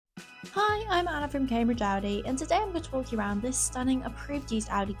Hi, I'm Anna from Cambridge Audi, and today I'm going to walk you around this stunning approved used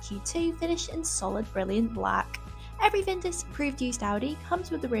Audi Q2 finished in solid brilliant black. Every vintage approved used Audi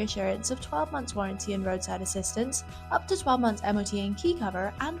comes with the reassurance of 12 months warranty and roadside assistance, up to 12 months MOT and key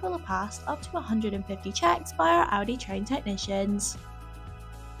cover, and will have passed up to 150 checks by our Audi trained technicians.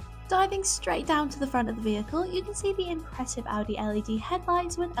 Diving straight down to the front of the vehicle, you can see the impressive Audi LED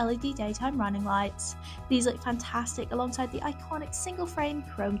headlights with LED daytime running lights. These look fantastic alongside the iconic single-frame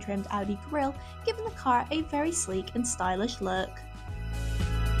chrome-trimmed Audi grille, giving the car a very sleek and stylish look.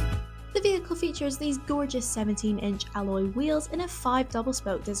 The vehicle features these gorgeous 17-inch alloy wheels in a 5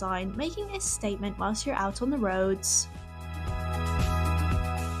 double-spoke design, making a statement whilst you're out on the roads.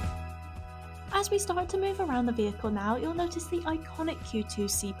 As we start to move around the vehicle now, you'll notice the iconic Q2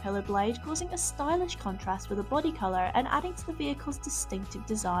 C-pillar blade causing a stylish contrast with the body colour and adding to the vehicle's distinctive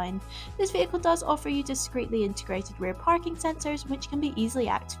design. This vehicle does offer you discreetly integrated rear parking sensors, which can be easily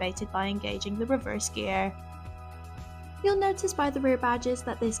activated by engaging the reverse gear. You'll notice by the rear badges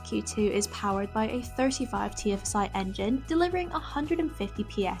that this Q2 is powered by a 35 TFSI engine, delivering 150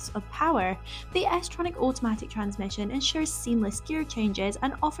 PS of power. The S-tronic automatic transmission ensures seamless gear changes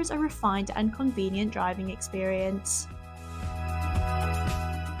and offers a refined and convenient driving experience.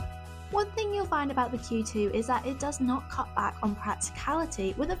 One thing you'll find about the Q2 is that it does not cut back on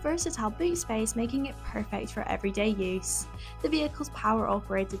practicality, with a versatile boot space making it perfect for everyday use. The vehicle's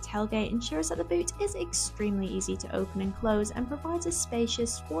power-operated tailgate ensures that the boot is extremely easy to open and close and provides a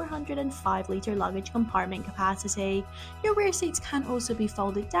spacious 405-litre luggage compartment capacity. Your rear seats can also be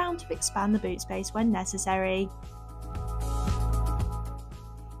folded down to expand the boot space when necessary.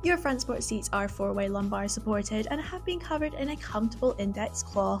 Your front sport seats are 4-way lumbar supported and have been covered in a comfortable index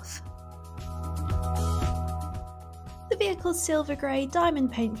cloth. The vehicle's silver grey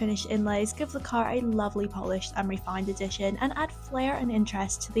diamond paint finish inlays give the car a lovely polished and refined addition and add flair and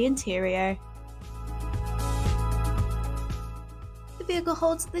interest to the interior. The vehicle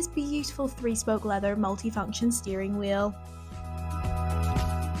holds this beautiful 3-spoke leather multifunction steering wheel.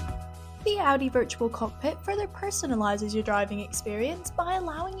 The Audi Virtual Cockpit further personalises your driving experience by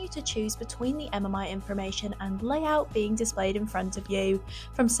allowing you to choose between the MMI information and layout being displayed in front of you.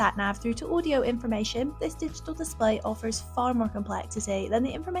 From sat-nav through to audio information, this digital display offers far more complexity than the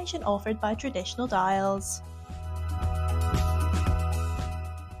information offered by traditional dials.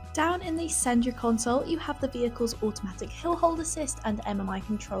 Down in the centre console, you have the vehicle's automatic hill hold assist and MMI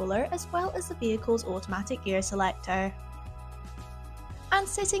controller, as well as the vehicle's automatic gear selector. And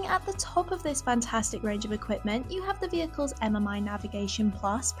sitting at the top of this fantastic range of equipment, you have the vehicle's MMI Navigation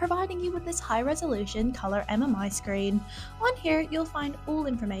Plus, providing you with this high-resolution colour MMI screen. On here, you'll find all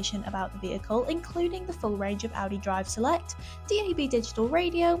information about the vehicle, including the full range of Audi Drive Select, DAB digital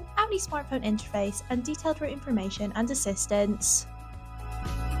radio, Audi smartphone interface, and detailed route information and assistance.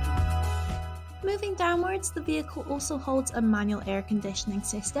 Moving downwards, the vehicle also holds a manual air conditioning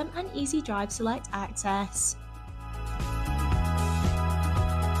system and Easy Drive Select access.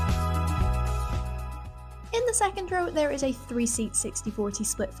 In the second row, there is a 3-seat 60/40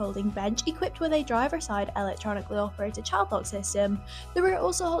 split folding bench equipped with a driver-side electronically operated child lock system. The rear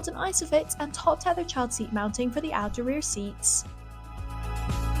also holds an ISOFIX and top tether child seat mounting for the outer rear seats.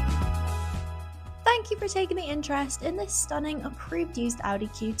 Thank you for taking the interest in this stunning approved used Audi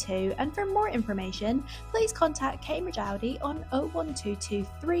Q2, and for more information, please contact Cambridge Audi on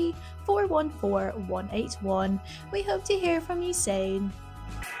 01223 414 181. We hope to hear from you soon.